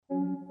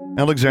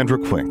Alexandra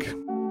Quick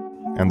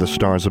and the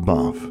Stars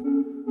Above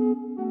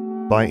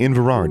by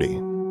Inverarity,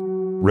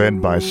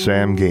 read by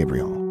Sam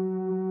Gabriel.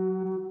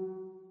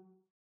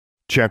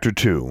 Chapter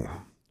 2.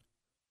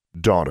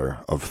 Daughter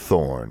of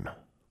Thorn.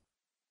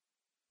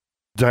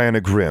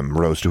 Diana Grimm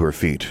rose to her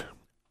feet.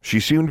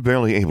 She seemed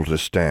barely able to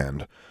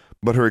stand,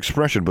 but her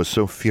expression was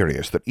so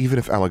furious that even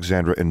if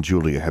Alexandra and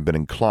Julia had been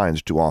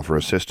inclined to offer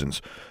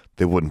assistance,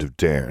 they wouldn't have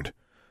dared.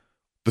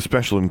 The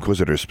Special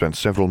Inquisitor spent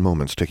several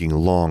moments taking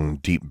long,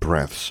 deep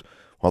breaths,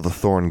 while the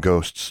Thorn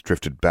ghosts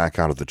drifted back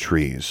out of the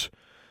trees.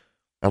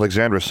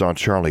 Alexandra saw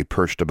Charlie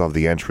perched above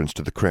the entrance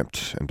to the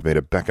crypt and made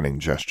a beckoning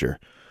gesture.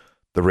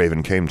 The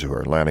raven came to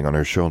her, landing on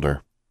her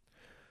shoulder.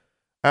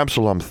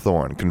 Absalom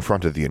Thorn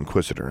confronted the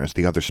Inquisitor as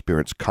the other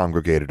spirits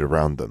congregated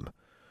around them.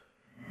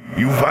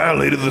 You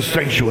violated the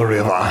sanctuary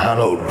of our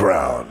hallowed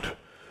ground.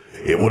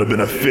 It would have been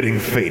a fitting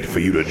fate for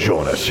you to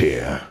join us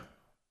here.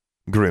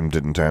 Grimm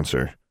didn't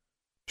answer.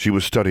 She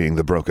was studying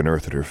the broken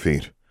earth at her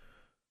feet.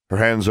 Her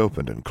hands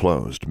opened and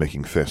closed,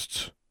 making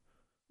fists.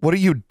 "What are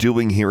you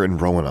doing here in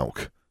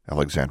Roanoke?"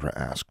 Alexandra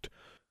asked.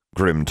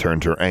 Grimm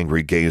turned her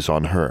angry gaze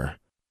on her.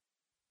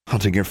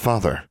 "Hunting your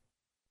father."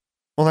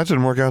 "Well, that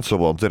didn't work out so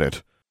well, did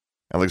it?"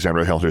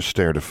 Alexandra held her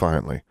stare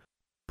defiantly.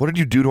 "What did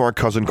you do to our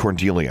cousin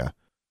Cordelia?"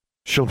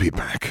 "She'll be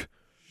back."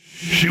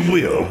 She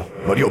will,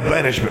 but your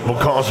banishment will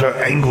cause her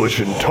anguish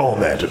and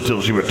torment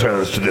until she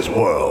returns to this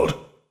world,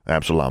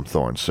 Absalom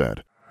Thorn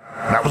said.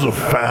 That was a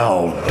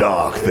foul,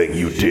 dark thing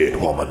you did,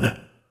 woman.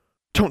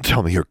 "Don't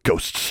tell me your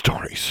ghost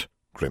stories,"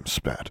 Grimm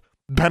spat.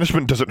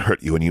 "Banishment doesn't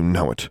hurt you, and you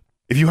know it.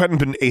 If you hadn't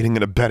been aiding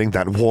and abetting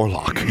that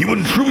warlock..." "You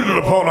intruded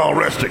upon our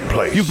resting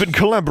place." "You've been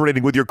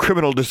collaborating with your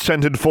criminal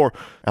descendant for..."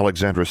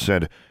 Alexandra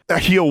said.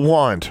 "A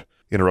wand,"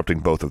 interrupting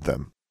both of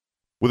them.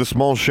 With a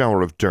small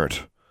shower of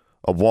dirt,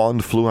 a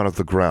wand flew out of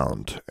the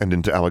ground and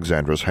into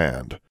Alexandra's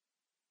hand.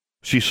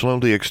 She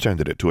slowly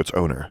extended it to its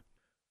owner.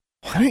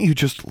 "Why don't you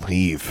just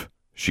leave?"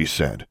 she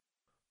said.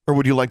 "Or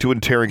would you like to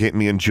interrogate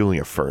me and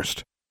Julia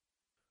first?"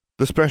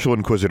 The Special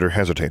Inquisitor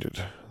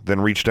hesitated,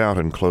 then reached out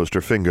and closed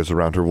her fingers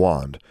around her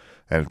wand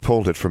and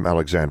pulled it from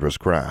Alexandra's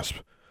grasp.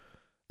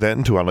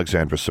 Then, to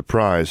Alexandra's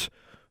surprise,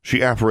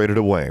 she apparated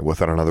away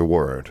without another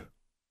word.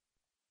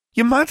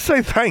 "You might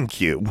say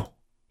thank you,"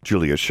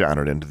 Julia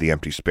shouted into the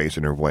empty space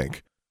in her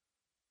wake.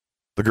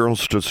 The girls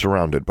stood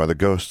surrounded by the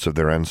ghosts of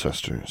their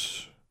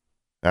ancestors.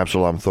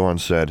 Absalom Thorn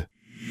said,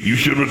 "You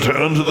should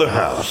return to the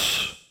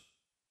house."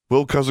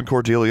 "Will Cousin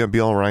Cordelia be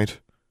all right?"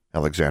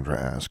 Alexandra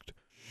asked.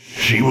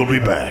 "She will be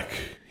back,"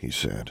 he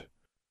said.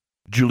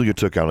 Julia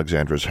took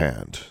Alexandra's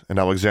hand, and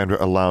Alexandra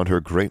allowed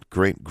her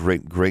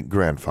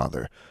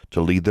great-great-great-great-grandfather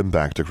to lead them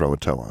back to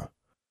Croatoa.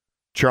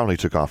 Charlie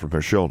took off from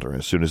her shoulder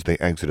as soon as they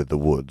exited the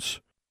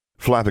woods,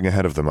 flapping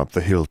ahead of them up the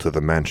hill to the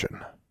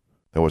mansion.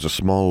 There was a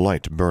small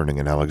light burning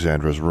in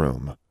Alexandra's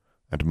room,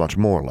 and much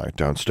more light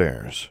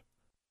downstairs.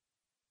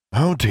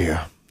 "Oh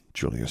dear,"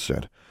 Julia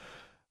said.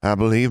 "I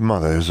believe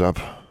Mother is up."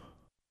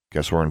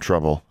 "Guess we're in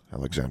trouble,"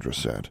 Alexandra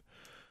said.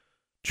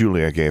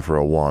 Julia gave her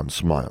a wan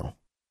smile.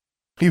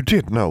 "You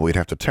did know we'd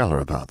have to tell her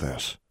about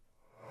this."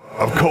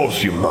 "Of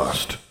course you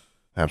must,"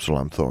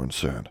 Absalom Thorn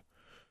said.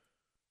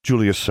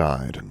 Julia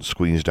sighed and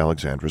squeezed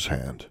Alexandra's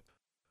hand.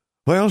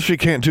 "Well, she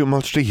can't do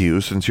much to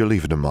you since you're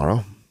leaving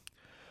tomorrow.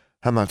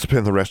 I might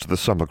spend the rest of the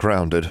summer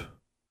grounded."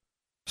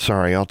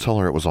 "Sorry, I'll tell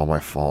her it was all my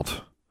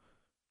fault."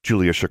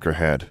 Julia shook her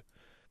head.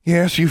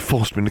 "Yes, you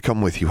forced me to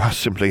come with you. I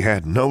simply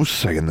had no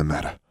say in the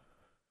matter."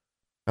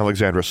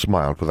 Alexandra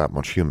smiled without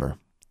much humor.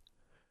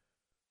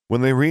 When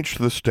they reached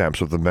the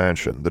steps of the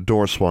mansion, the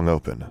door swung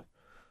open.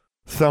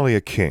 Thalia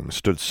King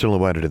stood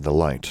silhouetted in the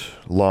light,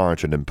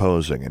 large and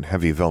imposing in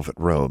heavy velvet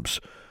robes,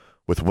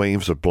 with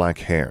waves of black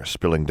hair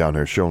spilling down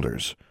her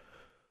shoulders.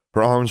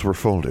 Her arms were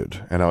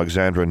folded, and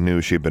Alexandra knew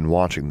she had been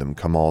watching them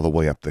come all the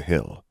way up the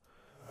hill.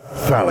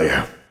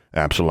 "Thalia,"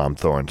 Absalom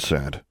Thorn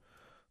said.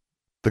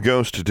 The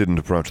ghost didn't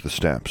approach the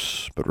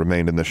steps, but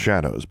remained in the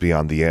shadows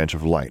beyond the edge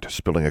of light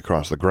spilling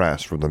across the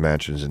grass from the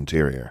mansion's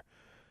interior.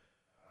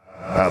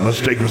 "I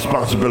must take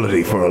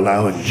responsibility for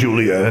allowing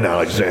Julia and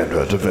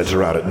Alexandra to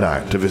venture out at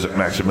night to visit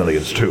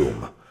Maximilian's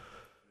tomb.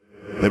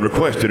 They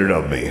requested it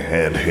of me,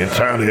 and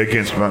entirely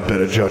against my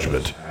better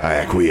judgment, I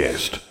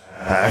acquiesced.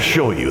 I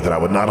assure you that I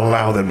would not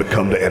allow them to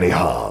come to any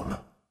harm."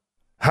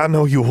 "I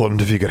know you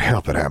wouldn't if you could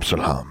help it,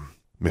 Absalom,"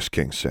 Miss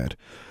King said,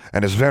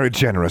 "and it's very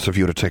generous of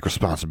you to take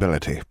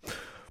responsibility.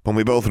 But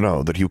we both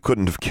know that you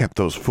couldn't have kept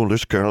those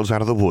foolish girls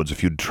out of the woods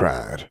if you'd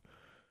tried."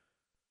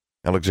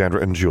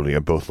 Alexandra and Julia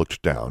both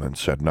looked down and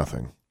said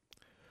nothing.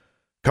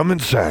 "Come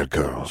inside,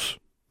 girls,"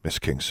 Miss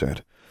King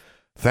said.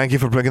 "Thank you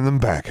for bringing them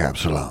back,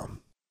 Absalom."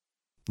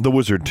 The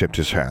wizard tipped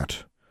his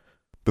hat.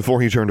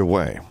 Before he turned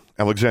away,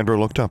 Alexandra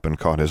looked up and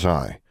caught his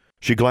eye.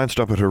 She glanced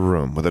up at her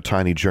room with a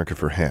tiny jerk of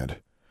her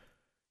head.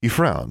 He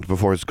frowned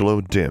before his glow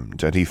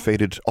dimmed and he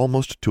faded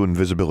almost to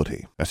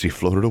invisibility as he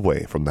floated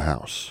away from the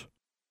house.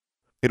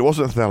 It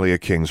wasn't Thalia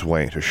King's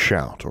way to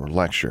shout or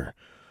lecture,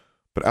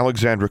 but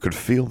Alexandra could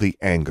feel the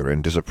anger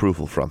and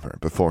disapproval from her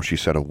before she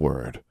said a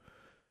word.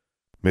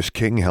 Miss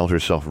King held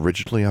herself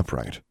rigidly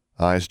upright,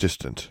 eyes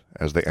distant,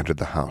 as they entered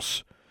the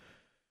house.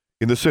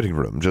 In the sitting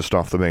room, just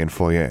off the main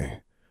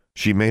foyer,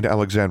 she made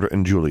Alexandra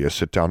and Julia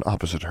sit down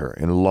opposite her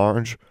in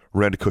large,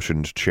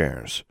 red-cushioned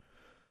chairs.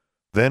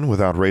 Then,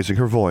 without raising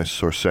her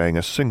voice or saying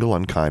a single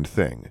unkind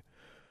thing,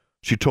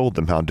 she told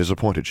them how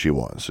disappointed she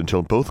was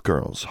until both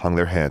girls hung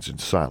their heads in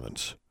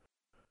silence.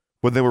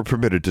 When they were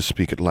permitted to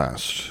speak at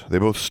last, they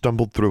both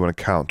stumbled through an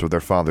account of their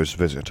father's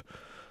visit,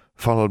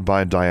 followed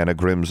by Diana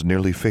Grimm's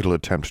nearly fatal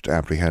attempt to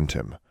apprehend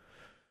him.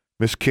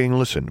 Miss King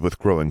listened with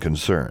growing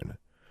concern.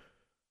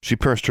 She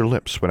pursed her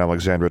lips when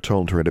Alexandra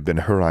told her it had been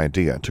her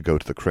idea to go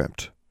to the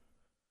crypt.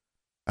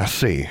 "I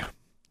see,"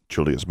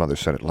 Julia's mother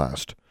said at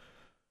last.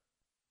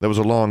 There was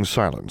a long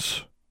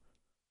silence.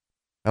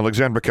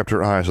 Alexandra kept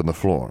her eyes on the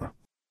floor.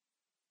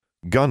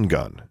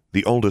 Gun-Gun,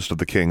 the oldest of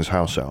the king's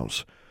house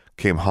elves,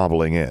 came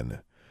hobbling in,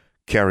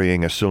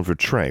 carrying a silver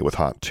tray with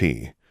hot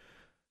tea.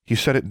 He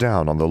set it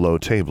down on the low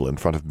table in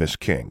front of Miss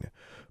King,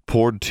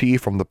 poured tea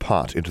from the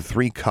pot into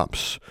 3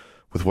 cups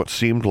with what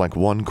seemed like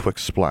one quick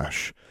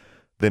splash,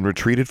 then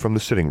retreated from the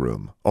sitting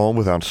room, all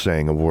without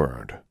saying a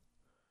word.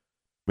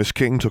 Miss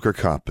King took her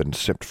cup and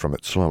sipped from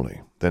it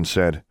slowly, then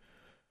said,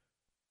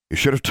 "You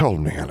should have told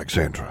me,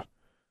 Alexandra.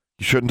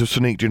 You shouldn't have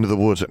sneaked into the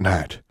woods at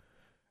night.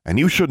 And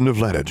you shouldn't have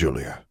let her,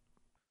 Julia."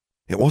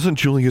 "It wasn't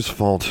Julia's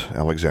fault,"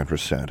 Alexandra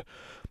said,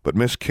 but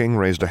Miss King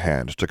raised a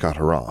hand to cut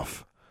her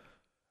off.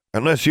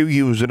 "Unless you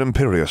used an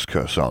Imperious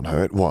curse on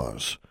her, it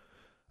was.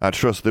 I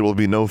trust there will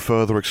be no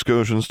further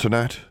excursions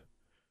tonight?"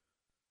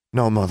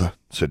 "No, Mother,"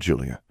 said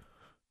Julia.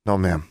 "No,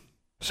 ma'am,"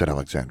 said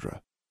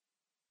Alexandra.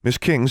 Miss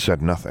King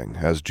said nothing,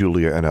 as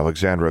Julia and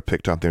Alexandra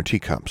picked up their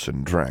teacups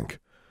and drank.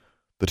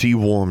 The tea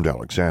warmed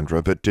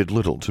Alexandra, but did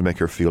little to make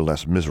her feel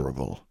less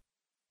miserable.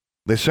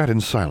 They sat in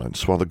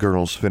silence while the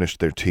girls finished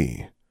their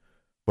tea.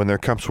 When their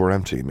cups were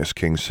empty, Miss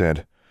King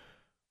said,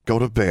 "Go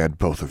to bed,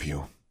 both of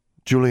you.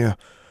 Julia,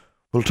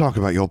 we'll talk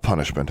about your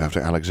punishment after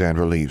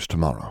Alexandra leaves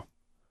tomorrow."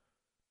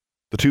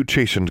 The 2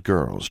 chastened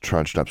girls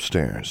trudged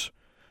upstairs.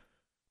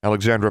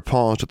 Alexandra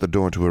paused at the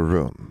door to her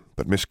room,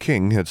 but Miss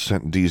King had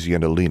sent Deasy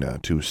and Alina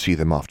to see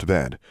them off to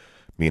bed,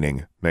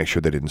 meaning make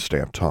sure they didn't stay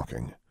up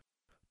talking.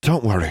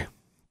 "Don't worry,"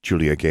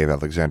 Julia gave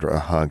Alexandra a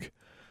hug.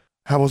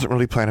 "I wasn't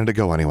really planning to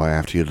go anyway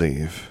after you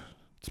leave.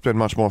 It's been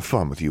much more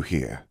fun with you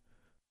here."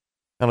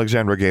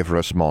 Alexandra gave her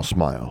a small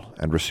smile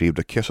and received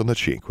a kiss on the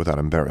cheek without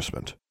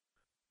embarrassment.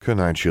 "Good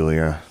night,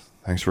 Julia.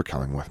 Thanks for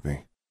coming with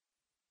me."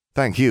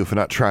 "Thank you for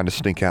not trying to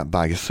sneak out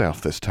by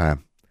yourself this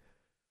time."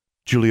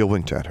 Julia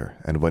winked at her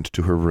and went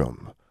to her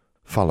room,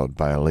 followed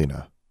by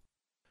Alina.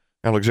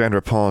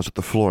 Alexandra paused at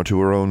the floor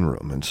to her own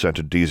room and said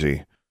to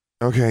Deasy,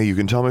 "Okay, you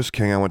can tell Miss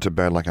King I went to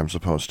bed like I'm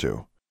supposed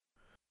to."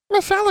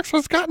 "Miss Alex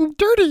has gotten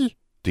dirty,"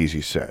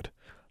 Deasy said.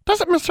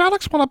 "Doesn't Miss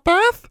Alex want a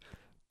bath?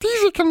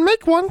 Deasy can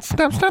make one.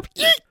 Snap, snap,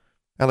 eat!"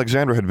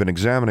 Alexandra had been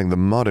examining the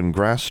mud and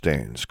grass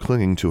stains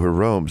clinging to her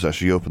robes as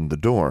she opened the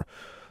door,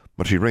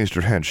 but she raised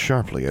her head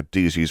sharply at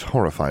Deasy's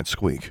horrified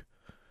squeak.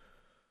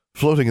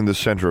 Floating in the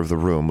center of the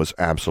room was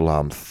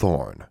Absalom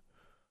Thorn.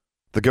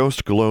 The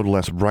ghost glowed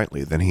less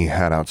brightly than he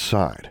had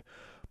outside,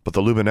 but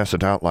the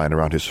luminescent outline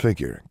around his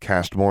figure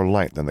cast more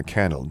light than the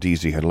candle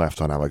Deasy had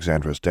left on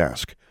Alexandra's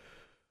desk.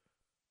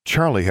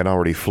 Charlie had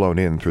already flown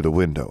in through the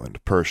window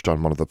and perched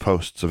on one of the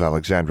posts of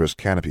Alexandra's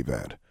canopy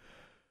bed.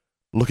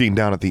 Looking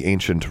down at the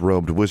ancient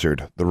robed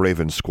wizard, the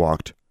raven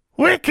squawked,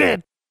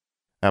 "Wicked!"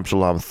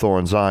 Absalom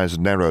Thorn's eyes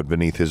narrowed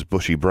beneath his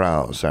bushy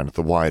brows and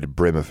the wide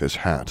brim of his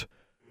hat.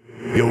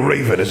 "Your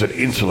raven is an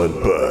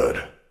insolent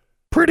bird."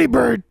 "Pretty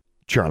bird,"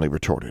 Charlie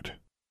retorted.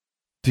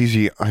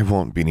 "Deasy, I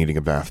won't be needing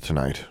a bath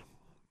tonight.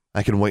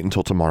 I can wait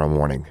until tomorrow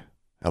morning,"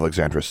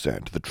 Alexandra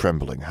said to the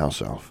trembling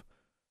house elf.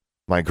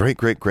 "My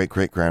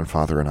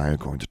great-great-great-great-grandfather and I are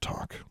going to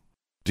talk."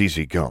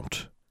 Deasy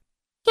gulped.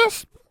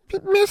 "Yes,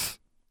 miss."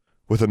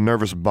 With a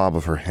nervous bob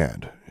of her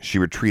head, she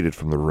retreated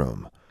from the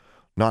room,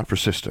 not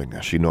persisting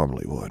as she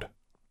normally would.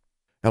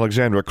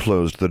 Alexandra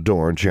closed the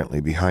door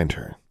gently behind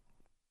her.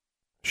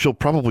 "She'll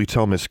probably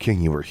tell Miss King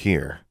you were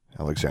here,"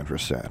 Alexandra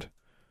said.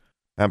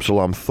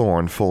 Absalom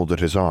Thorn folded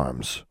his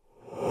arms.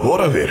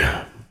 "What of it?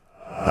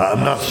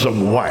 I'm not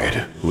some white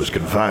who is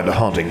confined to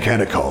haunting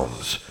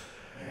catacombs,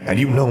 and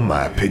you know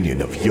my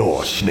opinion of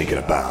your sneaking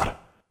about."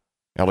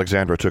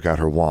 Alexandra took out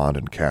her wand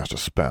and cast a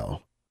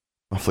spell.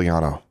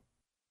 "Affliano."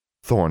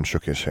 Thorn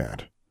shook his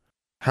head.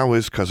 "How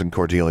is Cousin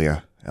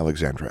Cordelia?"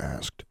 Alexandra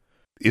asked.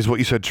 "Is what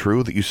you said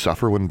true, that you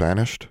suffer when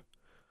banished?"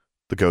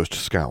 The ghost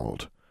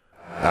scowled.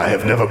 "I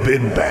have never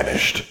been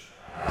banished.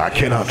 I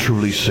cannot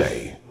truly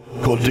say.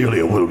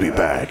 Cordelia will be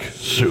back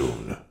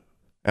soon."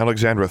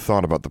 Alexandra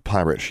thought about the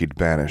pirate she'd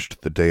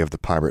banished the day of the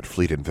pirate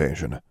fleet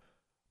invasion.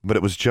 But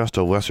it was just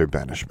a lesser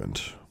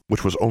banishment,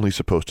 which was only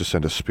supposed to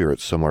send a spirit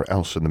somewhere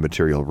else in the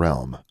material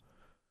realm.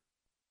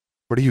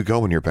 "Where do you go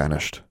when you're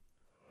banished?"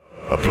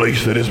 "A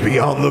place that is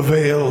beyond the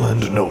veil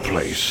and no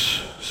place,"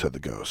 said the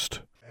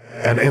ghost.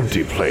 "An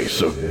empty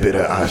place of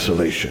bitter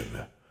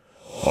isolation.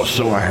 Or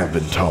so I have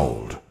been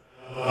told.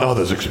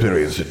 Others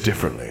experience it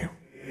differently.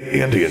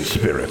 Indian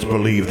spirits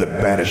believe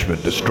that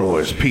banishment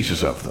destroys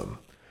pieces of them.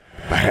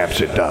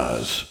 Perhaps it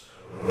does.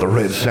 The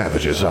red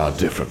savages are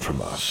different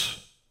from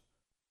us.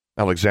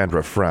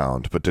 Alexandra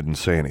frowned but didn't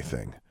say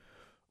anything.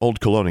 Old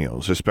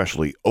colonials,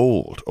 especially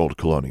old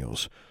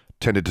colonials,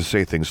 tended to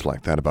say things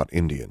like that about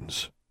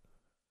Indians.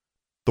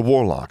 The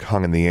warlock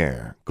hung in the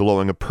air,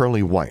 glowing a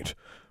pearly white,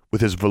 with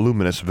his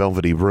voluminous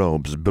velvety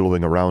robes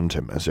billowing around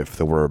him as if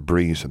there were a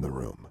breeze in the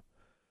room.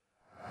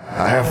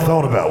 I have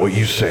thought about what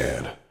you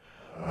said,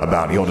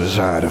 about your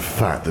desire to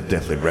fight the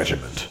Deathly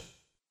Regiment.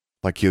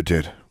 Like you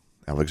did,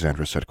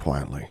 Alexandra said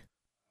quietly.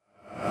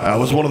 I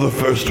was one of the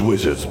first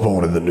wizards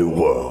born in the New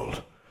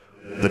World.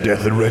 The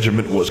Deathly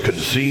Regiment was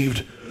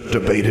conceived,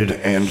 debated,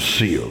 and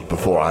sealed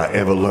before I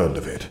ever learned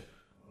of it.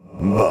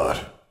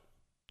 But,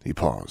 he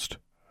paused,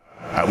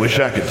 I wish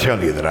I could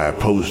tell you that I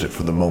opposed it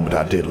from the moment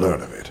I did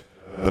learn of it,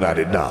 but I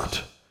did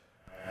not.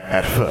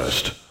 At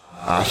first,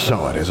 I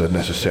saw it as a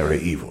necessary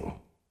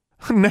evil.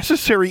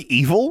 Necessary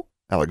evil?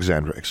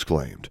 Alexandra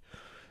exclaimed.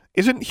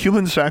 Isn't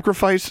human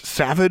sacrifice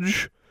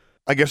savage?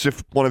 I guess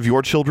if one of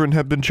your children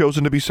had been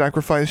chosen to be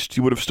sacrificed,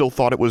 you would have still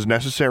thought it was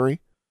necessary?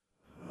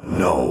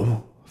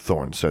 No,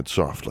 Thorn said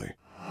softly.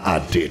 I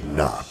did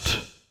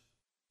not.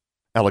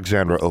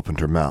 Alexandra opened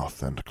her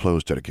mouth and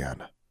closed it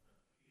again.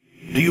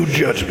 Do you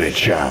judge me,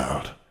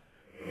 child?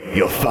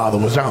 Your father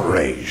was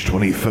outraged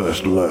when he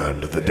first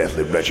learned of the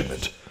Deathly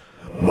Regiment,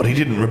 but he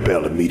didn't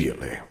rebel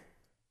immediately.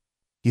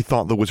 He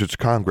thought the Wizards'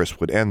 Congress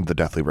would end the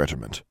Deathly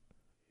Regiment.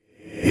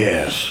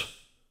 Yes.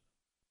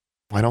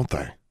 Why don't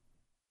they?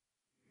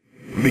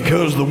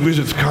 Because the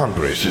Wizards'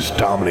 Congress is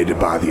dominated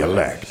by the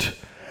elect,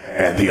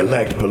 and the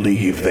elect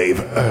believe they've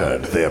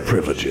earned their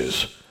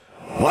privileges.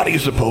 Why do you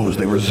suppose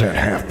they resent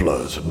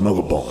half-bloods and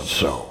muggle-born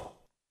so?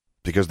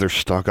 Because they're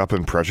stuck up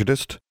and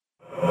prejudiced?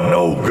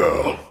 No,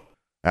 girl.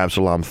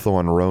 Absalom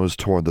Thorn rose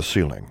toward the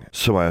ceiling,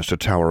 so as to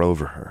tower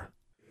over her.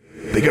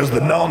 Because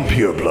the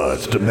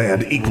non-purebloods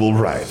demand equal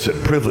rights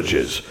and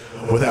privileges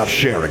without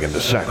sharing in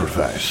the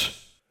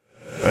sacrifice.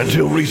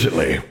 Until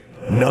recently,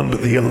 none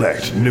but the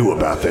elect knew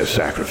about their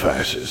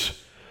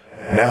sacrifices.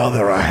 Now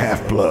there are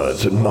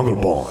half-bloods and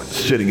muggle-born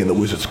sitting in the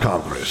Wizards'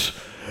 Congress,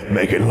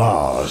 making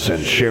laws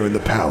and sharing the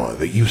power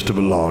that used to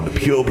belong to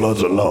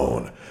purebloods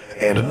alone,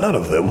 and none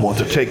of them want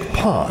to take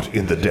part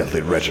in the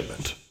Deathly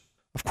Regiment.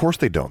 Of course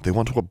they don't. They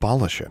want to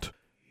abolish it.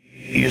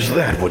 Is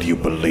that what you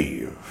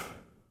believe?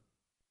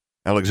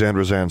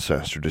 Alexandra's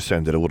ancestor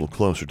descended a little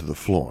closer to the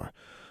floor,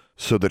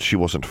 so that she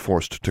wasn't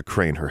forced to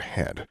crane her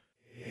head.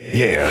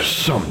 Yes,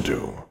 some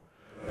do.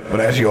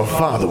 But as your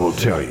father will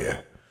tell you,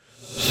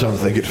 some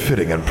think it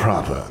fitting and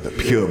proper that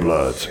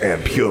purebloods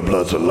and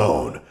purebloods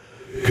alone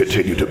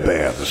continue to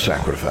bear the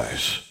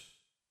sacrifice.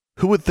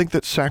 Who would think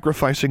that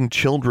sacrificing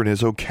children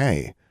is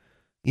okay,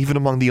 even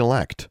among the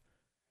elect?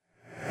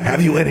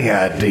 Have you any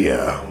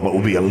idea what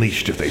will be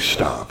unleashed if they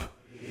stop?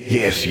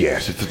 Yes,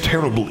 it's a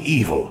terrible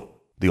evil,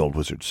 the old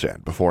wizard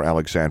said, before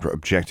Alexandra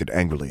objected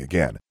angrily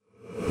again.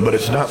 But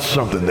it's not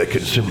something that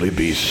can simply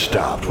be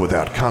stopped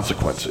without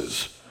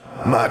consequences.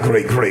 My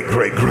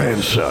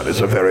great-great-great-grandson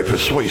is a very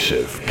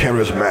persuasive,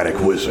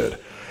 charismatic wizard,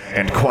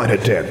 and quite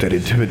adept at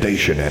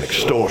intimidation and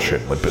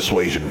extortion when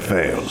persuasion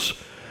fails.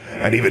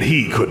 And even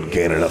he couldn't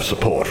gain enough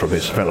support from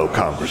his fellow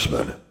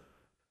congressmen.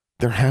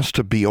 There has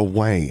to be a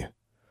way.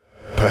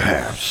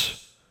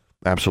 Perhaps.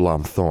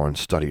 Absalom Thorn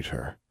studied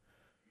her.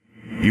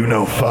 You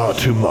know far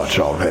too much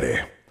already,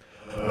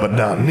 but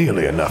not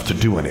nearly enough to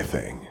do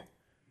anything.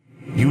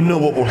 You know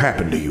what will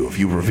happen to you if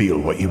you reveal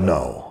what you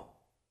know.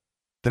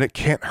 Then it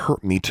can't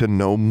hurt me to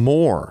know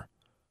more.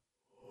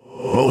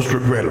 Most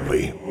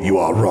regrettably, you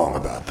are wrong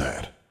about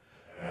that.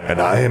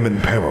 And I am in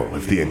peril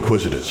if the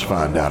Inquisitors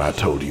find out I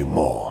told you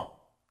more.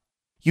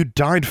 You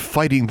died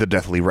fighting the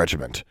Deathly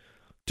Regiment.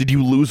 Did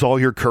you lose all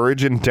your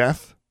courage in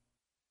death?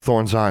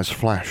 Thorn's eyes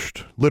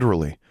flashed,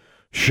 literally,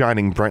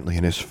 shining brightly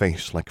in his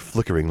face like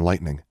flickering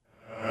lightning.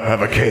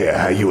 Have a care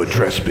how you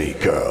address me,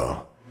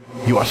 girl.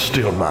 You are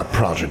still my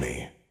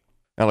progeny.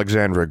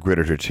 Alexandra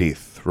gritted her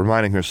teeth,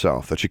 reminding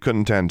herself that she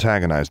couldn't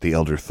antagonize the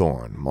elder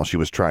Thorn while she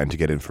was trying to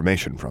get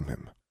information from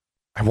him.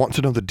 I want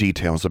to know the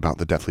details about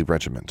the Deathly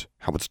Regiment,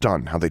 how it's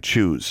done, how they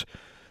choose,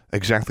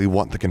 exactly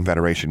what the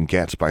Confederation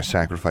gets by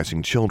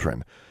sacrificing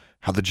children,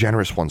 how the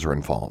generous ones are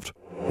involved.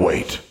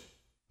 Wait.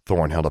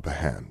 Thorn held up a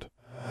hand.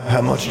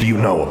 How much do you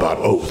know about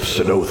oaths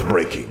and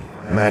oath-breaking,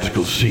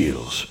 magical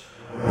seals,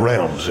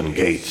 realms and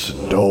gates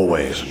and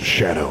doorways and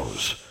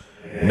shadows,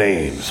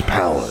 names,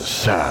 powers,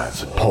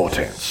 signs, and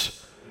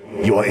portents?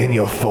 You are in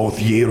your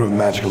 4th year of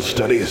magical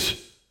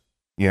studies?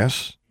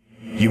 Yes?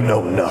 You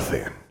know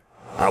nothing.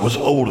 I was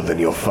older than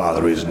your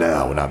father is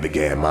now when I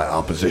began my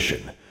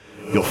opposition.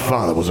 Your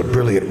father was a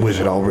brilliant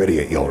wizard already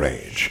at your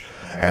age,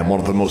 and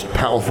one of the most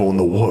powerful in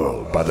the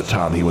world by the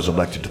time he was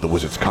elected to the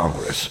Wizards'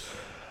 Congress.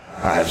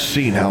 I have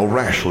seen how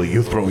rashly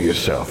you throw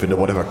yourself into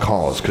whatever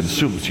cause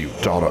consumes you,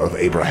 daughter of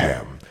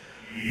Abraham.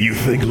 You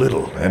think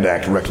little and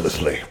act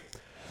recklessly.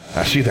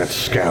 I see that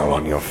scowl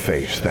on your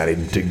face, that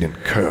indignant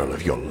curl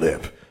of your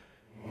lip.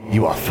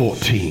 You are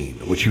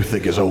 14, which you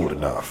think is old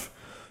enough.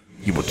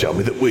 You will tell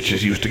me that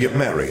witches used to get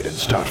married and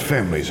start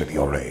families at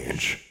your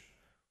age.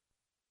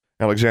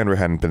 Alexandra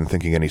hadn't been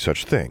thinking any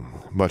such thing,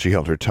 but she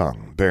held her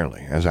tongue,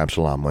 barely, as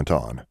Absalom went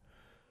on.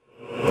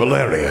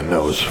 Valeria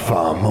knows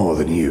far more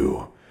than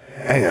you,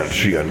 and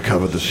she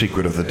uncovered the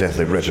secret of the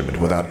Deathly Regiment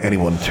without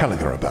anyone telling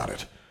her about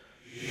it.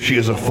 She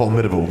is a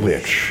formidable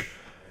witch,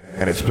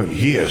 and had spent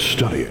years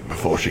studying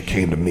before she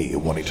came to me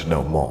wanting to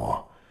know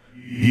more.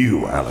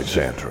 You,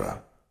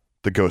 Alexandra.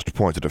 The ghost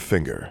pointed a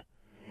finger.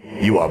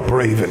 You are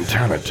brave and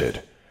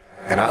talented,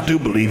 and I do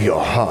believe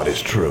your heart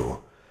is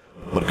true.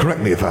 But correct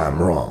me if I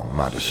am wrong,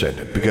 my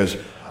descendant, because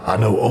I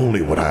know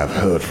only what I have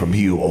heard from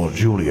you or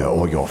Julia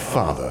or your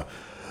father,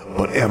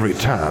 but every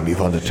time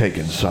you've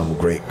undertaken some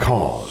great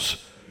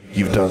cause,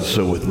 you've done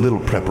so with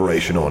little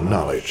preparation or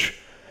knowledge,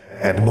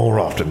 and more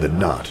often than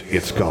not,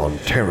 it's gone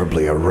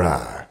terribly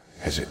awry,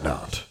 has it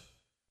not?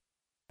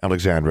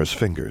 Alexandra's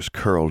fingers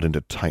curled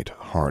into tight,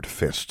 hard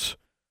fists.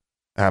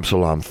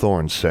 Absalom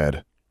Thorn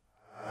said,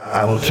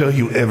 I will tell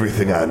you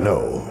everything I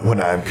know when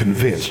I am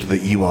convinced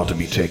that you are to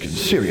be taken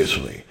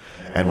seriously,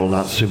 and will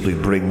not simply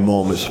bring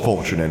more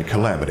misfortune and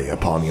calamity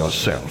upon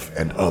yourself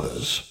and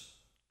others.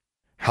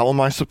 How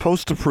am I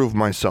supposed to prove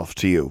myself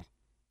to you?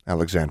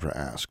 Alexandra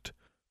asked,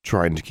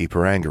 trying to keep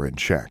her anger in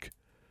check.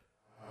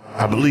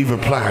 I believe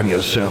applying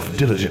yourself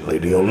diligently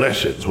to your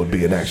lessons would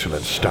be an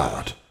excellent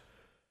start.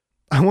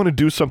 I want to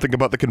do something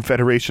about the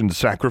Confederation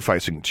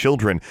sacrificing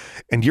children,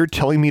 and you're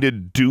telling me to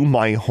do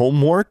my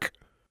homework?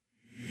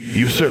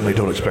 You certainly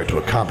don't expect to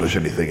accomplish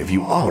anything if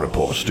you are a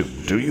poor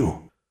student, do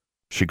you?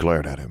 She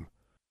glared at him.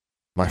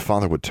 My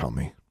father would tell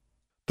me.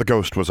 The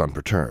ghost was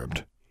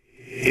unperturbed.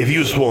 If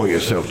you swore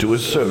yourself to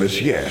his service,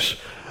 yes,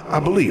 I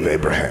believe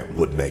Abraham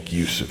would make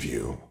use of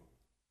you.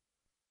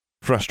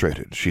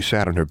 Frustrated, she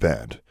sat on her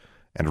bed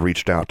and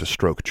reached out to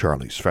stroke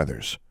Charlie's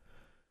feathers.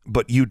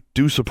 But you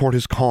do support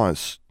his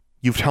cause.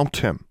 You've helped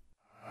him.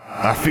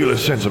 I feel a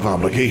sense of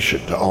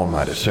obligation to all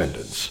my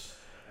descendants.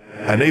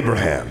 And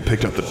Abraham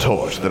picked up the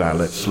torch that I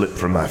let slip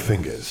from my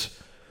fingers.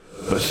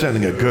 But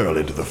sending a girl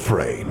into the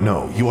fray,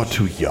 no, you are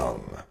too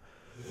young.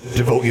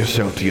 Devote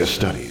yourself to your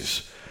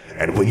studies,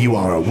 and when you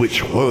are a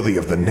witch worthy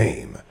of the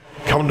name,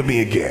 come to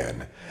me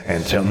again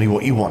and tell me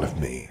what you want of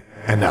me,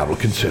 and I will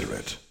consider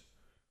it.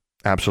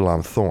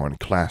 Absalom Thorn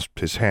clasped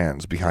his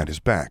hands behind his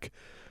back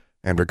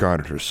and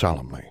regarded her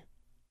solemnly.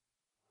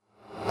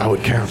 I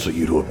would counsel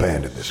you to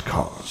abandon this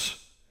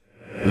cause.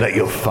 Let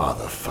your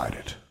father fight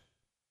it.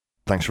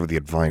 Thanks for the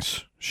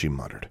advice, she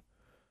muttered.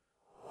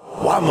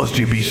 Why must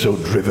you be so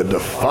driven to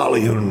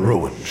folly and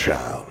ruin,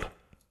 child?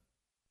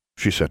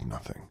 She said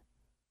nothing.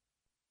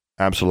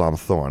 Absalom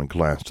Thorn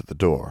glanced at the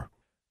door,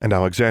 and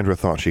Alexandra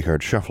thought she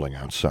heard shuffling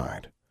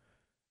outside.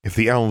 If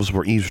the elves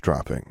were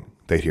eavesdropping,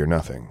 they'd hear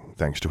nothing,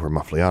 thanks to her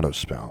Muffliato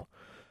spell,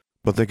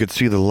 but they could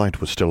see the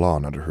light was still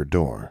on under her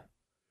door.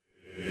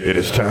 It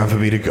is time for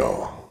me to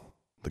go,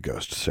 the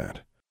ghost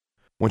said.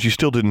 When she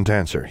still didn't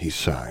answer, he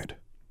sighed.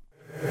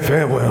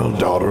 Farewell,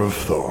 daughter of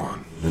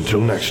Thorn,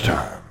 until next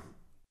time.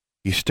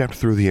 He stepped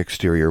through the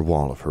exterior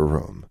wall of her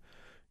room,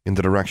 in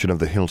the direction of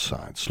the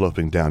hillside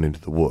sloping down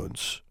into the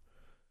woods.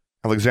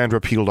 Alexandra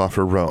peeled off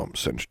her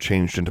robes and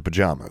changed into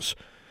pajamas,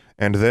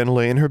 and then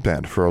lay in her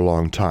bed for a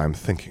long time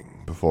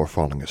thinking before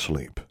falling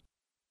asleep.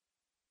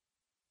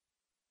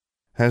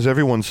 As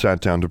everyone sat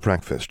down to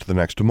breakfast the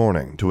next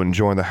morning to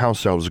enjoy the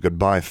house elves'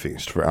 goodbye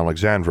feast for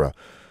Alexandra,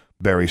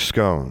 berry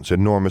scones,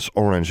 enormous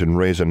orange and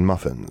raisin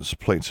muffins,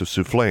 plates of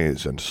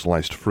soufflés and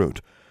sliced fruit,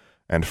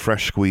 and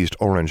fresh squeezed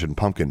orange and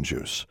pumpkin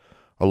juice,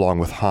 along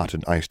with hot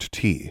and iced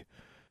tea,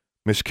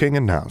 Miss King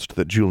announced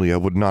that Julia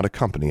would not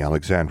accompany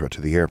Alexandra to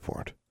the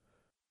airport.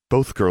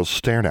 Both girls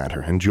stared at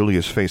her, and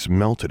Julia's face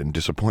melted in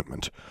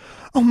disappointment.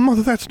 Oh,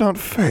 Mother, that's not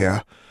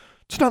fair.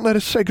 It's not let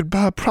us say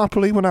goodbye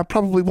properly when I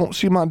probably won't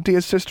see my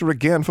dear sister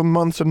again for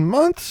months and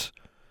months.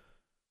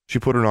 She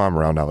put her arm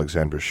around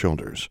Alexandra's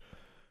shoulders.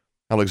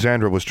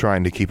 Alexandra was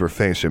trying to keep her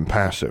face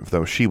impassive,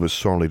 though she was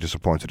sorely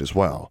disappointed as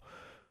well.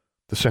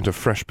 The scent of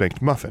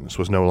fresh-baked muffins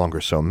was no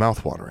longer so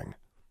mouth-watering.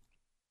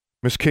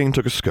 Miss King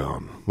took a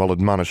scone while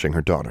admonishing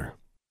her daughter.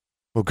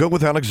 We'll go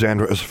with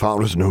Alexandra as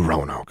far as New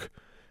Roanoke.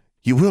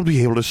 You will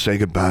be able to say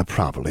goodbye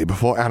properly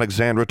before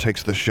Alexandra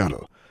takes the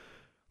shuttle.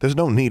 There's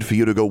no need for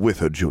you to go with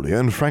her, Julia,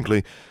 and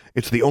frankly,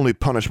 it's the only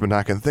punishment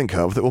I can think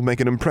of that will make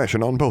an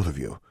impression on both of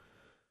you.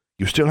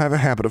 You still have a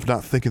habit of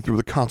not thinking through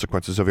the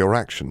consequences of your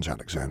actions,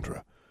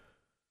 Alexandra.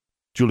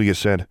 Julia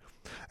said,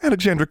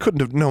 Alexandra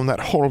couldn't have known that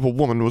horrible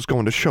woman was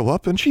going to show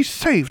up, and she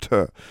saved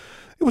her.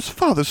 It was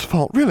Father's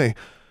fault, really.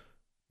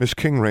 Miss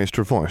King raised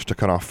her voice to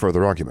cut off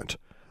further argument.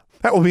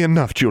 That will be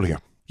enough, Julia.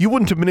 You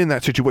wouldn't have been in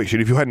that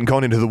situation if you hadn't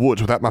gone into the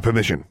woods without my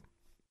permission.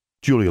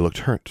 Julia looked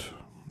hurt.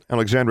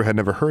 Alexandra had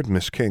never heard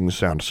Miss King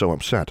sound so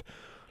upset,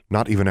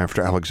 not even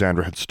after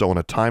Alexandra had stolen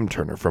a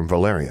time-turner from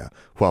Valeria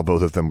while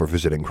both of them were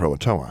visiting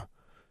Croatoa.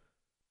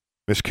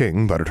 Miss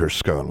King buttered her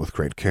scone with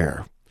great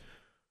care.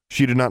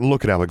 She did not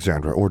look at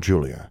Alexandra or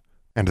Julia,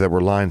 and there were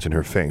lines in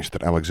her face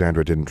that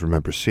Alexandra didn't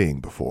remember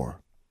seeing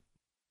before.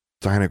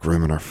 Diana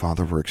Grimm and our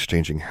father were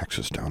exchanging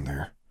hexes down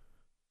there.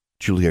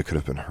 Julia could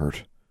have been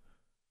hurt.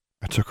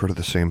 I took her to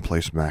the same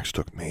place Max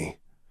took me.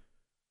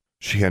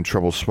 She had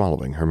trouble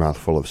swallowing her mouth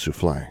full of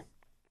soufflé.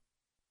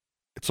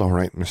 It's all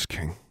right, Miss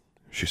King,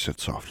 she said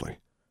softly.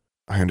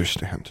 I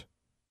understand.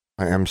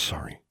 I am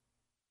sorry.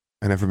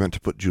 I never meant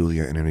to put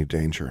Julia in any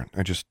danger.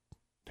 I just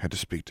had to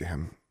speak to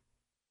him.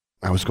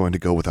 I was going to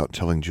go without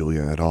telling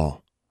Julia at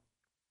all.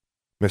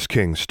 Miss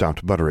King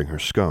stopped buttering her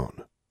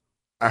scone.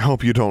 I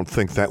hope you don't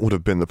think that would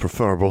have been the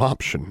preferable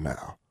option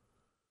now.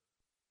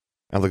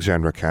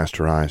 Alexandra cast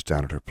her eyes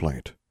down at her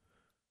plate.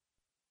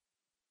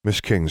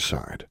 Miss King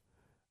sighed.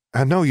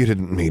 I know you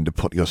didn't mean to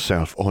put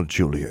yourself or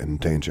Julia in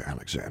danger,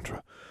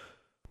 Alexandra,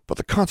 but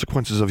the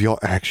consequences of your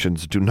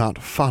actions do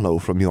not follow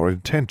from your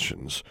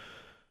intentions.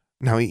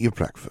 Now eat your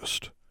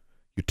breakfast.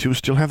 You two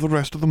still have the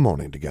rest of the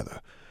morning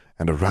together,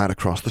 and a ride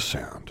across the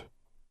Sound.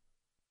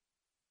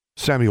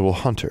 Samuel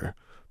Hunter,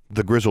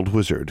 the grizzled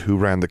wizard who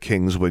ran the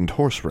King's Winged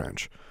Horse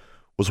Ranch,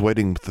 was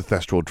waiting with the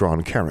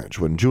Thestral-drawn carriage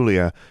when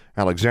Julia,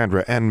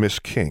 Alexandra, and Miss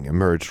King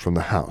emerged from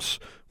the house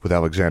with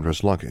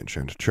Alexandra's luggage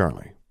and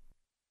Charlie.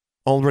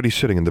 Already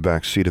sitting in the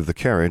back seat of the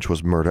carriage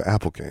was Murda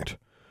Applegate.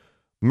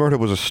 Murda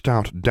was a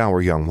stout,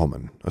 dour young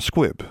woman, a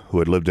squib who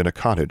had lived in a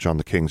cottage on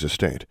the King's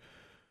estate.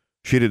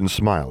 She didn't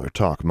smile or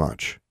talk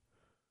much.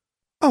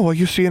 Oh, are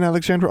you seeing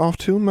Alexandra off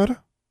too,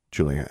 Murda?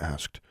 Julia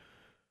asked.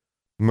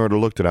 Murda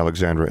looked at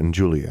Alexandra and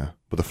Julia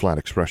with a flat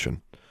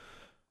expression.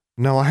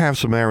 No, I have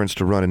some errands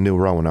to run in New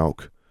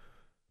Roanoke.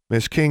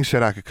 Miss King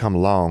said I could come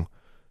along.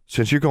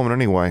 Since you're going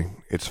anyway,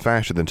 it's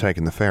faster than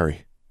taking the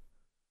ferry.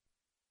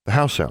 The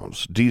house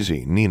elves,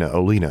 Deezy, Nina,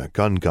 Olina,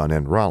 Gun,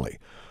 and Raleigh,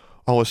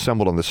 all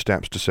assembled on the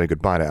steps to say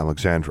goodbye to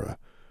Alexandra.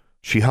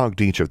 She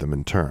hugged each of them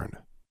in turn.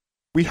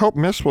 We hope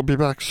Miss will be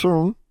back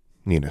soon,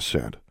 Nina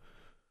said.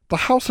 The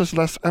house is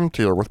less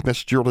emptier with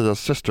Miss Julia's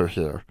sister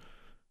here,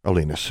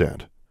 Olina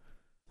said.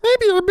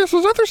 Maybe our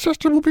Miss's other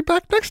sister will be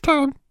back next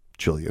time,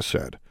 Julia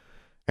said,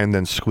 and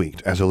then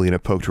squeaked as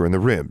Olina poked her in the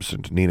ribs,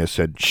 and Nina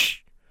said, shh.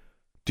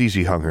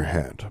 Deezy hung her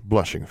head,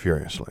 blushing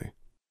furiously.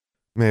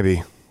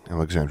 Maybe,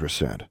 Alexandra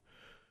said.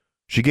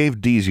 She gave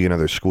Deezy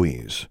another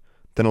squeeze,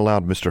 then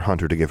allowed Mr.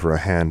 Hunter to give her a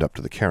hand up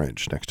to the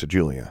carriage next to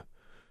Julia.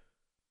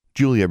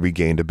 Julia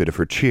regained a bit of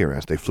her cheer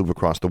as they flew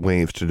across the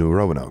waves to New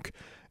Roanoke,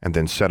 and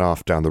then set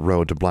off down the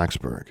road to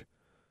Blacksburg.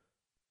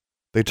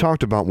 They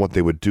talked about what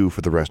they would do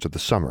for the rest of the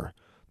summer,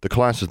 the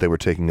classes they were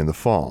taking in the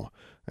fall,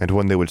 and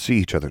when they would see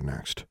each other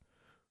next.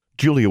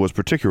 Julia was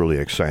particularly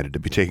excited to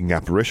be taking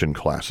apparition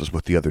classes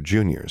with the other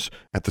juniors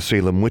at the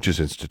Salem Witches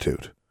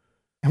Institute.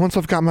 And once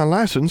I've got my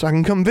license, I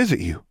can come visit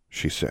you,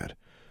 she said.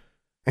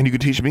 And you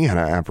can teach me how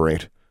to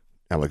apparate,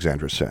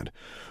 Alexandra said.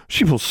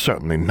 She will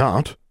certainly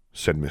not,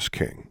 said Miss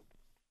King.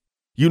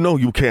 You know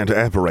you can't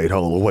apparate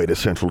all the way to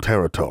Central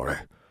Territory,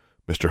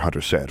 Mr.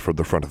 Hunter said from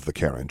the front of the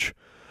carriage.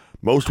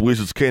 Most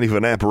wizards can't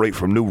even apparate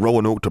from New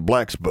Roanoke to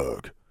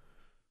Blacksburg.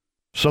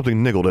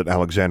 Something niggled at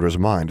Alexandra's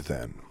mind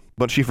then,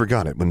 but she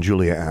forgot it when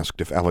Julia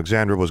asked if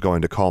Alexandra was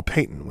going to call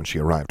Peyton when she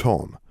arrived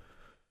home.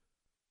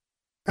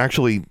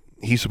 Actually,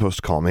 he's supposed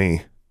to call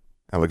me,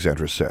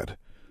 Alexandra said.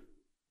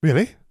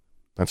 Really?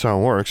 That's how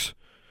it works.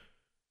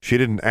 She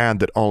didn't add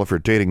that all of her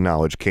dating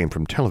knowledge came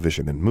from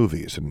television and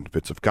movies and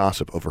bits of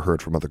gossip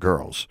overheard from other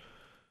girls.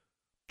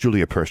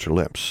 Julia pursed her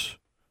lips.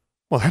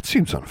 Well, that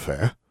seems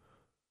unfair.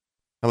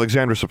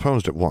 Alexandra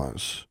supposed it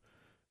was.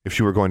 If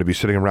she were going to be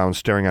sitting around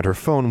staring at her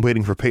phone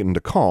waiting for Peyton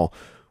to call,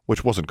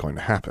 which wasn't going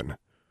to happen.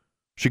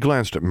 She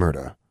glanced at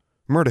Murda.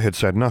 Murda had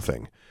said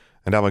nothing,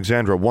 and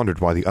Alexandra wondered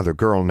why the other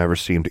girl never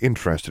seemed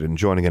interested in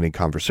joining any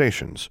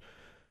conversations.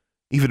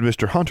 Even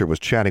Mr. Hunter was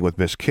chatting with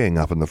Miss King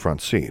up in the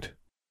front seat.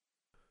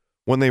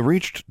 When they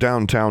reached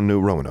downtown New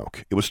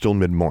Roanoke, it was still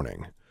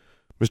mid-morning.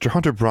 Mr.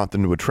 Hunter brought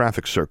them to a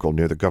traffic circle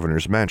near the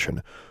governor's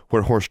mansion,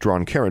 where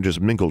horse-drawn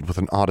carriages mingled with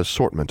an odd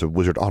assortment of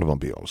wizard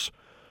automobiles.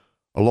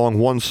 Along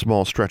one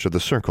small stretch of the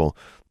circle,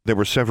 there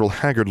were several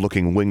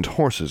haggard-looking winged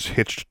horses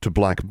hitched to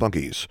black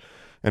buggies,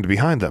 and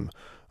behind them,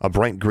 a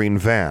bright green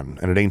van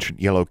and an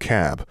ancient yellow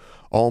cab,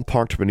 all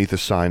parked beneath a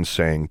sign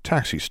saying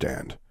taxi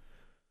stand.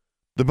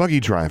 The buggy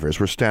drivers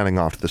were standing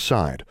off to the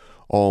side,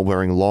 all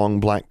wearing long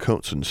black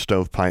coats and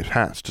stovepipe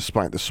hats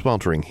despite the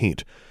sweltering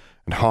heat,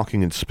 and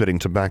hawking and spitting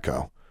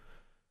tobacco.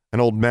 An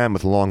old man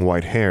with long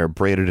white hair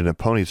braided in a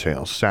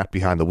ponytail sat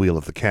behind the wheel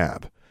of the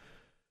cab.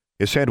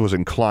 His head was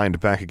inclined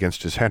back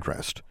against his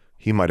headrest.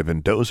 He might have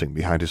been dozing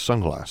behind his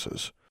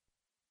sunglasses.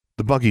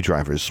 The buggy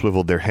drivers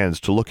swiveled their heads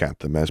to look at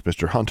them as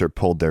Mr. Hunter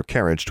pulled their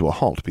carriage to a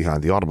halt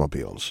behind the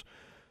automobiles.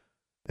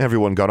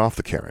 Everyone got off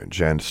the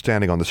carriage, and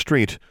standing on the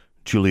street,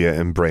 Julia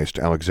embraced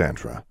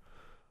Alexandra.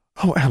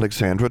 Oh,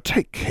 Alexandra,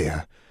 take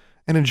care,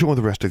 and enjoy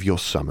the rest of your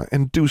summer,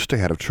 and do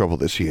stay out of trouble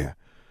this year.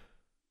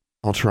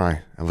 I'll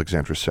try,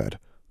 Alexandra said,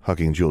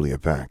 hugging Julia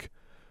back.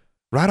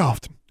 Right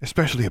often,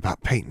 especially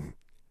about Peyton.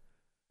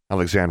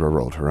 Alexandra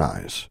rolled her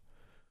eyes.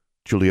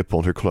 Julia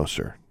pulled her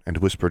closer and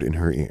whispered in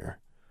her ear,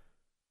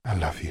 I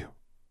love you.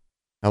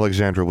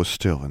 Alexandra was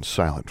still and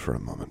silent for a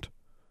moment.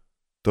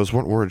 Those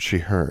weren't words she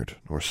heard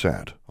or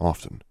said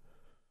often.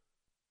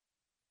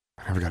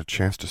 I never got a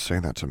chance to say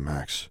that to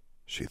Max,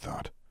 she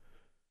thought.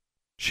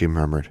 She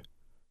murmured,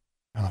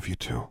 I love you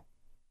too.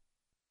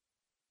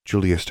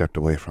 Julia stepped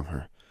away from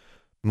her,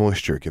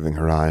 moisture giving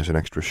her eyes an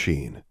extra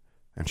sheen,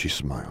 and she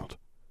smiled.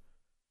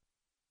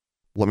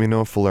 Let me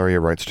know if Valeria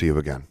writes to you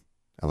again,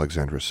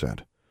 Alexandra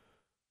said.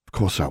 Of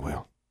course I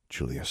will,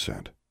 Julia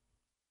said.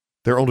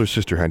 Their older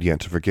sister had yet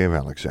to forgive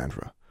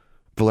Alexandra.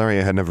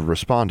 Valeria had never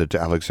responded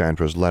to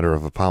Alexandra's letter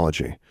of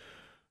apology.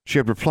 She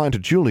had replied to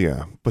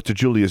Julia, but to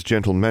Julia's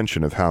gentle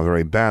mention of how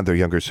very bad their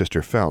younger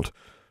sister felt,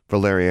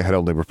 Valeria had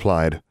only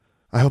replied,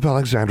 I hope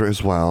Alexandra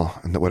is well,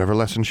 and that whatever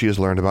lesson she has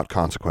learned about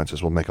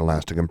consequences will make a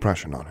lasting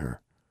impression on her.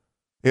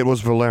 It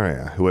was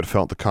Valeria who had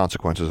felt the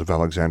consequences of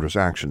Alexandra's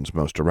actions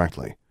most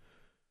directly.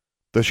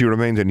 Though she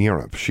remained in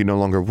Europe, she no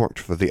longer worked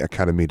for the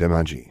Académie de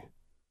Magie.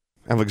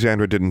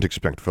 Alexandra didn't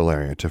expect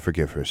Valeria to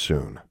forgive her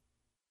soon.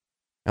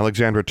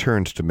 Alexandra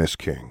turned to Miss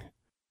King.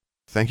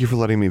 Thank you for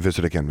letting me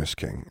visit again, Miss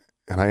King,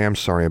 and I am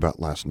sorry about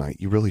last night.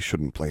 You really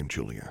shouldn't blame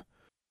Julia.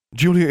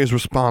 Julia is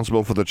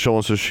responsible for the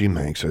choices she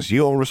makes, as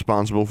you are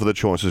responsible for the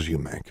choices you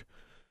make.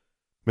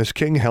 Miss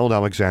King held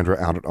Alexandra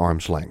out at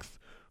arm's length,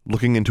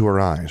 looking into her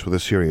eyes with a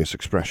serious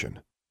expression.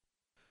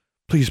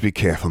 Please be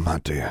careful, my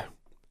dear,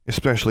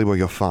 especially where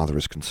your father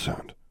is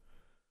concerned.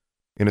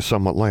 In a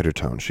somewhat lighter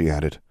tone, she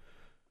added,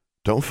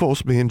 Don't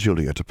force me and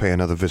Julia to pay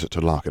another visit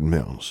to Larkin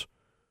Mills.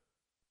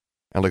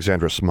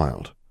 Alexandra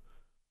smiled.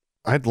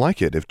 I'd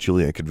like it if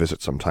Julia could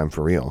visit sometime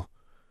for real.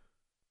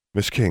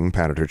 Miss King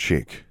patted her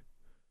cheek.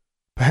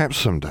 Perhaps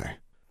someday,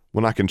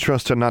 when I can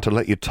trust her not to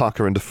let you talk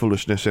her into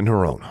foolishness in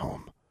her own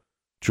home.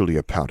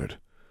 Julia pouted.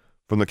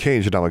 From the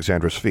cage at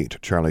Alexandra's feet,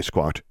 Charlie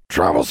squawked,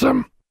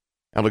 Troublesome!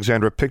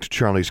 Alexandra picked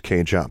Charlie's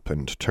cage up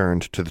and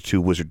turned to the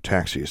two wizard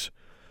taxis.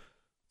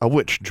 A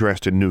witch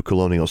dressed in new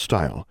colonial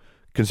style,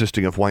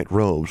 consisting of white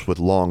robes with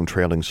long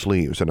trailing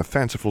sleeves and a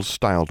fanciful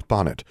styled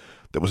bonnet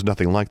that was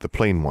nothing like the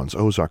plain ones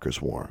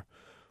Ozarkers wore,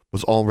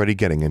 was already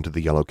getting into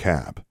the yellow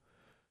cab.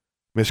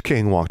 Miss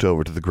King walked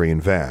over to the green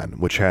van,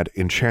 which had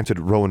Enchanted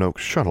Roanoke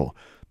Shuttle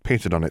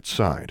painted on its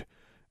side,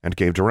 and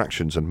gave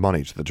directions and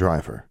money to the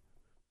driver.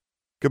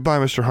 Goodbye,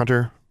 Mr.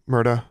 Hunter,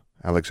 Murda,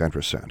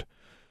 Alexandra said.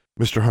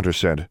 Mr. Hunter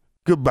said,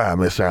 Goodbye,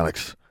 Miss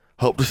Alex.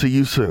 Hope to see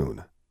you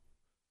soon.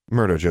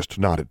 Murda just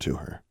nodded to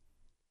her.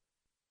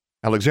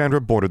 Alexandra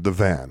boarded the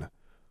van.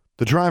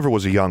 The driver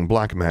was a young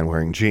black man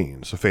wearing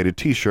jeans, a faded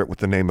T-shirt with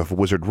the name of a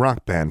wizard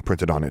rock band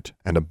printed on it,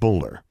 and a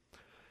bowler.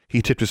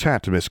 He tipped his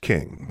hat to Miss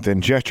King,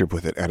 then gestured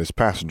with it at his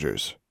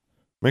passengers.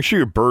 Make sure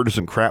your bird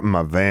isn't crap in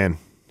my van,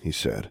 he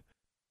said.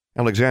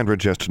 Alexandra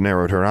just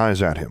narrowed her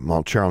eyes at him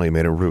while Charlie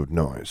made a rude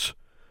noise.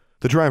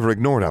 The driver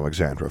ignored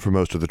Alexandra for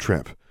most of the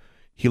trip.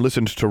 He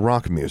listened to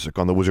rock music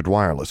on the Wizard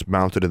Wireless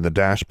mounted in the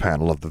dash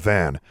panel of the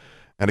van,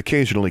 and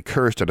occasionally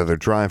cursed at other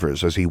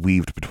drivers as he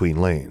weaved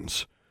between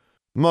lanes.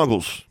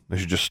 Muggles, they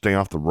should just stay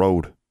off the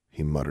road,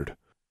 he muttered.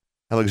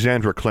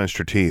 Alexandra clenched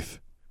her teeth.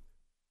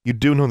 You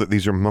do know that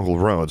these are Muggle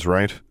roads,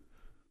 right?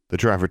 The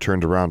driver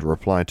turned around to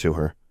reply to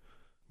her.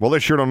 Well, they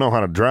sure don't know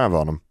how to drive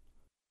on them.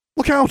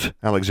 Look out!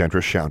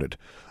 Alexandra shouted,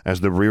 as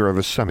the rear of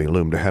a semi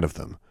loomed ahead of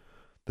them.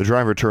 The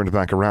driver turned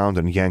back around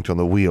and yanked on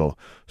the wheel,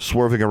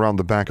 swerving around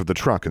the back of the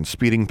truck and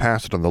speeding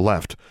past it on the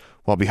left,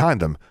 while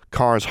behind them,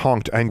 cars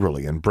honked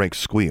angrily and brakes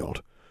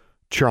squealed.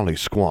 Charlie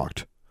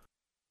squawked.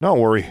 Don't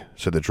worry,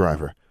 said the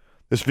driver.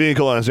 This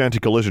vehicle has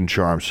anti-collision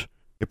charms.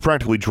 It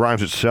practically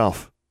drives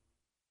itself.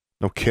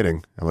 No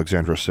kidding,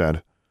 Alexandra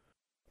said.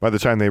 By the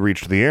time they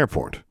reached the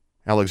airport,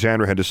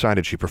 Alexandra had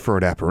decided she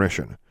preferred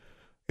apparition.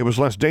 It was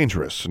less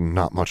dangerous and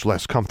not much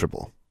less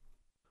comfortable.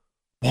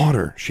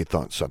 Water, she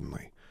thought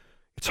suddenly.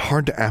 It's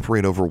hard to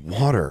apparate over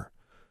water.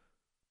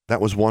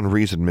 That was one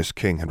reason Miss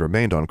King had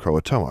remained on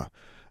Croatoa.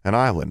 An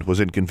island was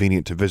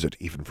inconvenient to visit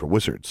even for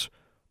wizards.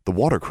 The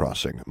water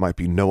crossing might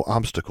be no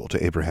obstacle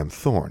to Abraham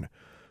Thorne,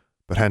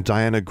 but had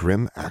Diana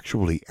Grimm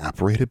actually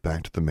apparated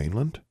back to the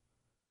mainland?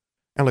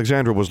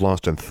 Alexandra was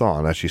lost in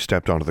thought as she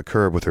stepped onto the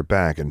curb with her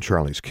bag in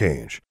Charlie's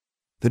cage.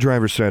 The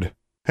driver said,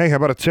 Hey, how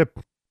about a tip?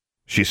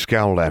 She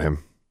scowled at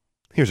him.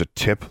 Here's a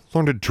tip.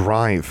 Learn to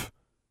drive.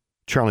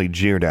 Charlie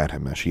jeered at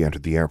him as she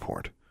entered the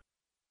airport.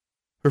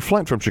 Her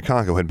flight from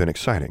Chicago had been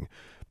exciting,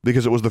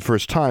 because it was the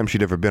first time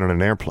she'd ever been on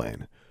an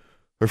airplane.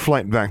 Her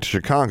flight back to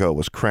Chicago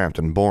was cramped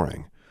and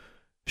boring.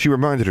 She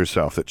reminded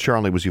herself that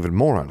Charlie was even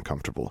more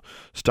uncomfortable,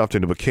 stuffed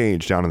into a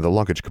cage down in the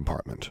luggage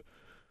compartment.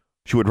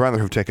 She would rather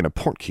have taken a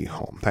portkey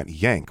home. That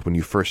yank when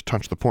you first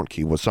touched the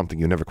portkey was something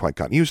you never quite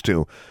got used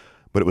to,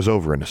 but it was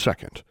over in a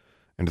second,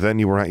 and then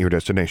you were at your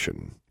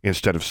destination,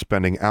 instead of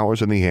spending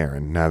hours in the air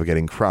and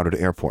navigating crowded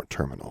airport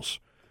terminals.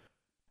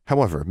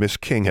 However, Miss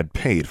King had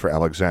paid for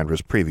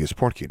Alexandra's previous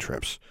portkey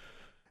trips.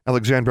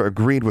 Alexandra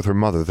agreed with her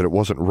mother that it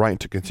wasn't right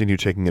to continue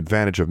taking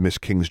advantage of Miss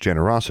King's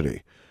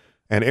generosity,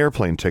 and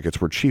airplane tickets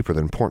were cheaper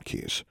than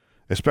portkeys,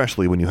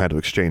 especially when you had to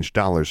exchange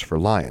dollars for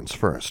lions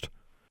first.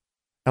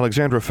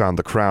 Alexandra found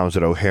the crowds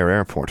at O'Hare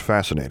Airport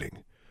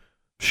fascinating.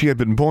 She had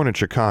been born in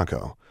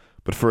Chicago,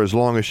 but for as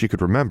long as she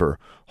could remember,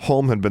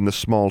 home had been the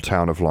small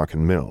town of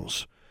Larkin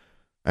Mills.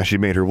 As she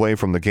made her way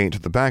from the gate to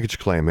the baggage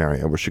claim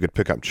area where she could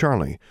pick up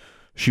Charlie,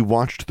 she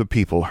watched the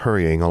people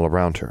hurrying all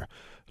around her,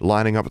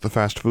 lining up at the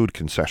fast food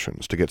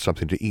concessions to get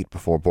something to eat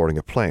before boarding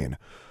a plane,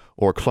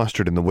 or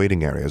clustered in the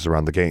waiting areas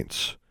around the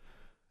gates.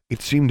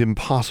 It seemed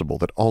impossible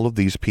that all of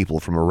these people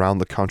from around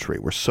the country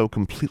were so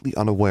completely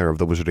unaware of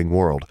the wizarding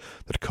world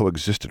that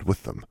coexisted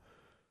with them.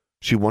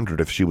 She wondered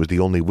if she was the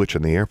only witch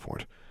in the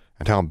airport,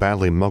 and how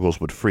badly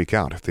muggles would freak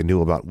out if they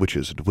knew about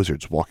witches and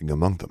wizards walking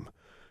among them.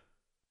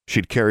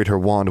 She'd carried her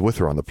wand with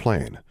her on the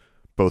plane,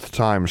 both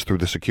times through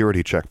the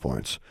security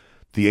checkpoints.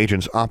 The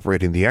agents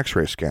operating the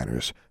X-ray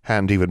scanners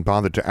hadn't even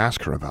bothered to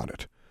ask her about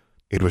it.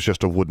 It was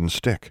just a wooden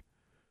stick.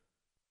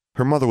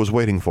 Her mother was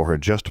waiting for her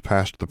just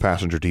past the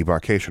passenger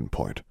debarkation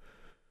point.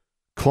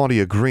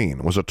 Claudia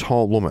Green was a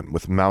tall woman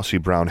with mousy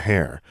brown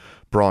hair,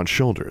 broad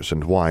shoulders,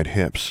 and wide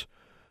hips.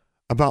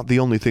 About the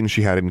only thing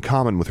she had in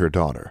common with her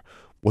daughter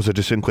was a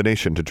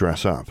disinclination to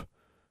dress up.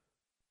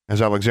 As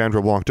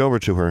Alexandra walked over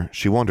to her,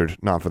 she wondered,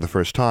 not for the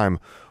first time,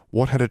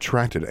 what had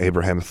attracted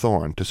Abraham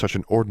Thorne to such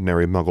an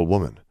ordinary Muggle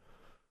woman.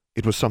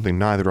 It was something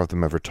neither of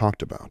them ever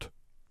talked about.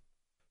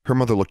 Her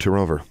mother looked her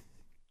over.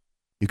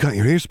 "You got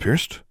your ears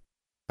pierced?"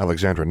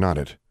 Alexandra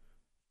nodded.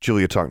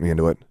 "Julia talked me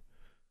into it."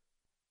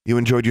 "You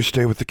enjoyed your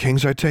stay with the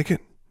Kings, I take it?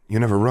 You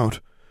never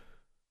wrote."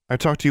 "I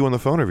talked to you on the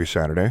phone every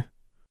Saturday."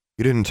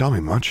 "You didn't tell me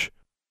much."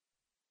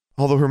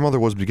 Although her mother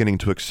was beginning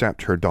to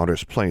accept her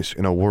daughter's place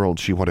in a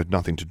world she wanted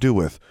nothing to do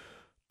with,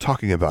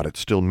 talking about it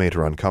still made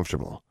her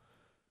uncomfortable.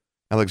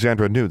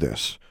 Alexandra knew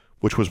this,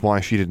 which was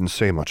why she didn't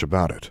say much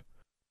about it.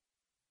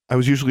 "I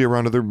was usually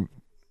around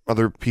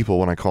other people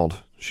when I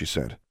called," she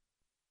said.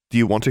 "Do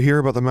you want to hear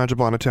about the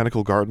Magibon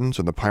Botanical Gardens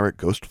and the pirate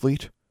ghost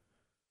fleet?"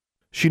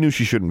 She knew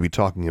she shouldn't be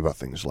talking about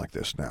things like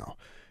this now,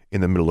 in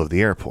the middle of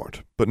the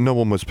airport, but no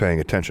one was paying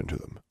attention to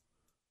them.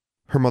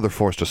 Her mother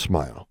forced a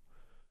smile.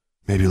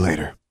 "Maybe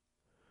later."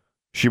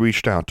 She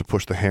reached out to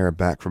push the hair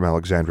back from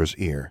Alexandra's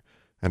ear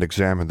and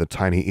examined the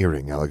tiny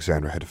earring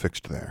Alexandra had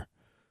fixed there.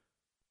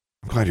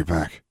 "I'm glad you're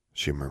back,"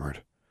 she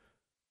murmured.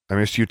 "I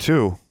missed you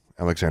too,"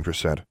 Alexandra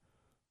said.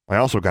 "I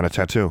also got a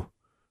tattoo."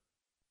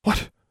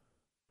 "What?"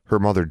 Her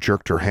mother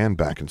jerked her hand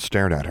back and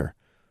stared at her.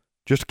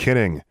 "Just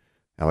kidding."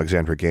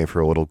 Alexandra gave her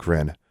a little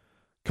grin.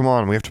 "Come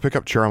on, we have to pick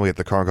up Charlie at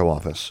the cargo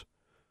office."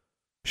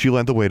 She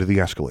led the way to the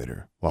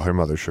escalator, while her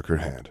mother shook her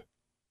head.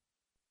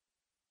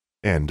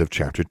 End of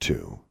Chapter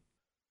 2.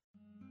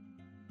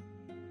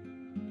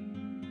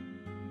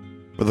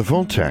 For the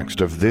full text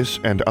of this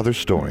and other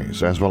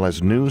stories, as well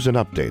as news and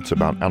updates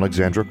about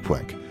Alexandra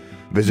Quick,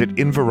 visit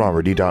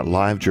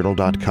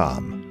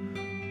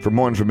Inverarity.livejournal.com. For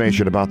more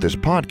information about this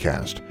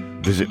podcast,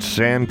 visit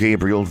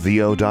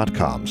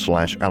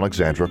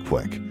samgabrielvo.com/Alexandra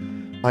Quick.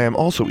 I am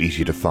also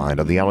easy to find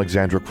on the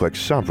Alexandra Quick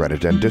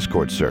subreddit and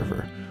Discord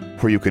server,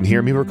 where you can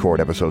hear me record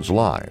episodes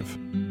live.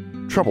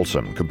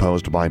 Troublesome,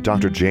 composed by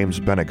Dr. James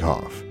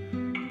Benighoff.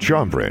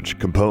 Charmbridge,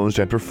 composed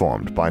and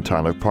performed by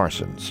Tyler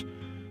Parsons.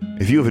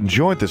 If you have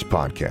enjoyed this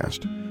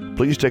podcast,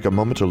 please take a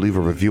moment to leave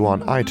a review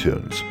on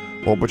iTunes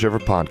or whichever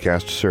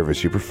podcast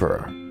service you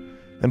prefer.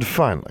 And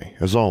finally,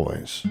 as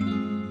always,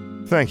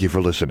 thank you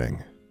for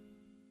listening.